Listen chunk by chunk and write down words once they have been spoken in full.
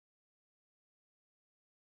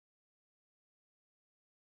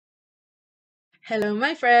Hello,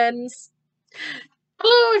 my friends.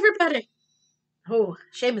 Hello, everybody. Oh,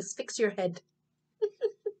 Shamus, fix your head.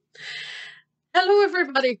 Hello,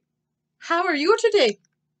 everybody. How are you today?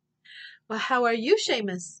 Well, how are you,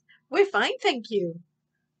 Shamus? We're fine, thank you.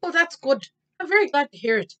 Oh, that's good. I'm very glad to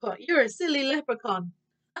hear it, but you're a silly leprechaun.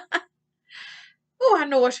 Oh, I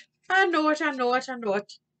know it. I know it. I know it. I know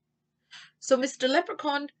it. So, Mr.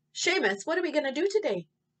 Leprechaun, Shamus, what are we going to do today?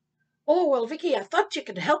 Oh, well, Vicki, I thought you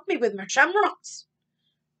could help me with my shamrocks.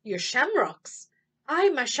 Your shamrocks? Aye,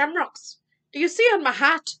 my shamrocks. Do you see on my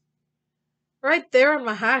hat? Right there on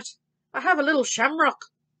my hat. I have a little shamrock.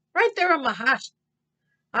 Right there on my hat.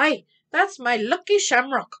 Aye, that's my lucky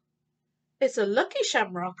shamrock. It's a lucky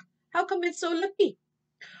shamrock. How come it's so lucky?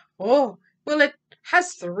 Oh, well, it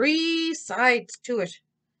has three sides to it,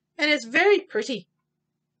 and it's very pretty.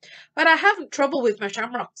 But I haven't trouble with my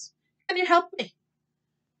shamrocks. Can you help me?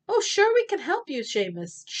 Oh, sure we can help you,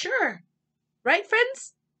 Shamus. Sure. Right,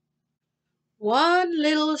 friends? One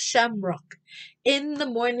little shamrock in the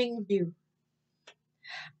morning dew.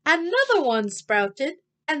 Another one sprouted,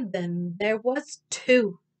 and then there was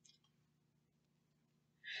two.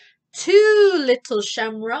 Two little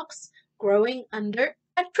shamrocks growing under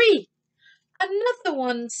a tree. Another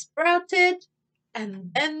one sprouted,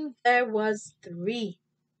 and then there was three.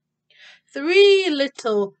 Three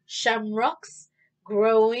little shamrocks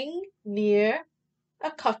growing near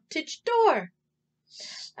a cottage door.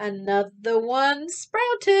 Another one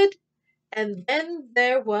sprouted, and then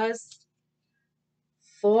there was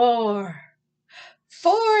four.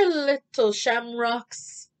 Four little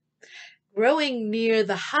shamrocks growing near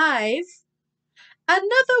the hive.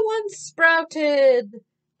 Another one sprouted,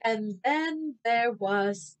 and then there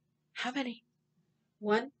was how many?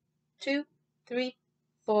 1, 2, 3,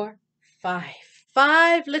 4, 5.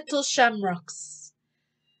 5 little shamrocks,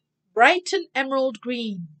 bright and emerald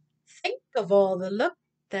green. Think of all the luck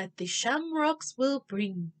that the shamrocks will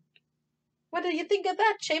bring. What do you think of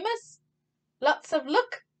that, Shamus? Lots of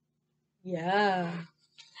luck? Yeah.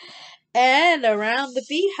 And around the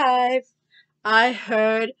beehive, I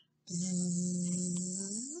heard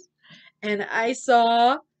bzzz, and I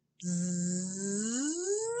saw bzzz,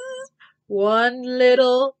 one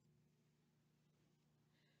little,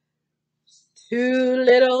 two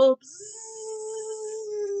little, bzzz,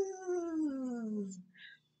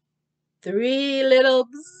 three little,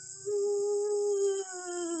 bzzz,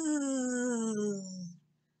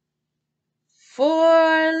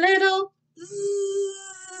 four little bzzz,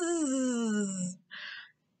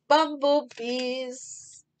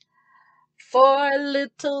 bumblebees. Four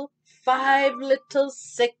little, five little,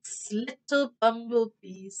 six little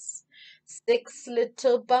bumblebees. Six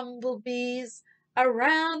little bumblebees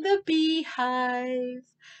around the beehive.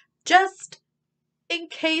 Just in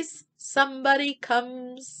case somebody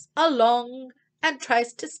comes along and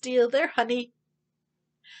tries to steal their honey.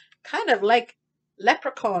 Kind of like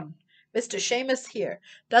Leprechaun. Mr. Shamus here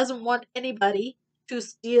doesn't want anybody to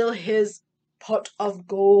steal his pot of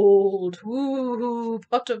gold. Woo,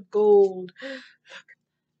 pot of gold.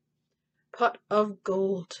 Pot of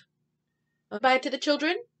gold. Bye to the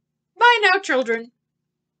children. Bye now, children.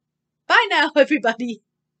 Bye now, everybody.